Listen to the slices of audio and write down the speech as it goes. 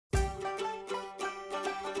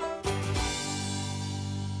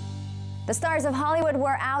The stars of Hollywood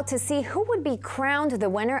were out to see who would be crowned the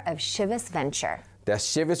winner of Chivas Venture.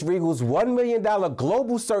 That's Chivas Regal's $1 million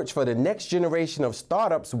global search for the next generation of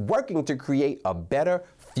startups working to create a better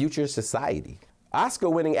future society.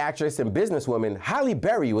 Oscar-winning actress and businesswoman Halle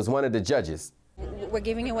Berry was one of the judges. We're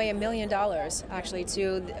giving away $1 million, actually,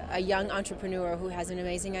 to a young entrepreneur who has an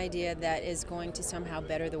amazing idea that is going to somehow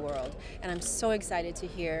better the world. And I'm so excited to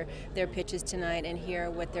hear their pitches tonight and hear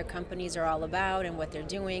what their companies are all about and what they're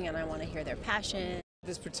doing, and I want to hear their passion.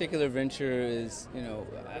 This particular venture is,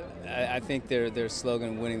 I think their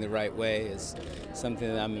slogan, winning the right way, is something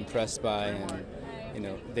that I'm impressed by, and,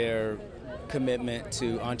 their commitment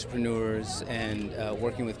to entrepreneurs and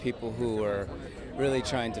working with people who are really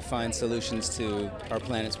trying to find solutions to our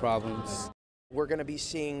planet's problems. We're going to be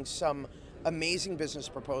seeing some amazing business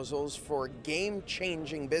proposals for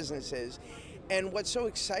game-changing businesses. And what's so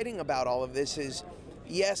exciting about all of this is,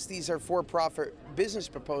 yes, these are for-profit business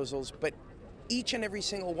proposals, but each and every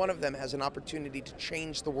single one of them has an opportunity to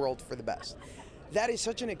change the world for the best. That is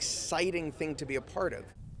such an exciting thing to be a part of.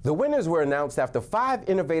 The winners were announced after 5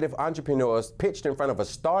 innovative entrepreneurs pitched in front of a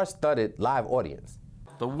star-studded live audience.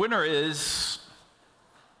 The winner is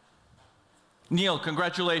Neil.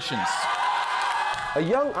 Congratulations. A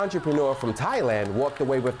young entrepreneur from Thailand walked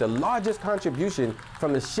away with the largest contribution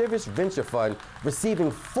from the Chivas Venture Fund, receiving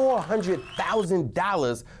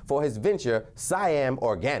 $400,000 for his venture, Siam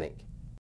Organic.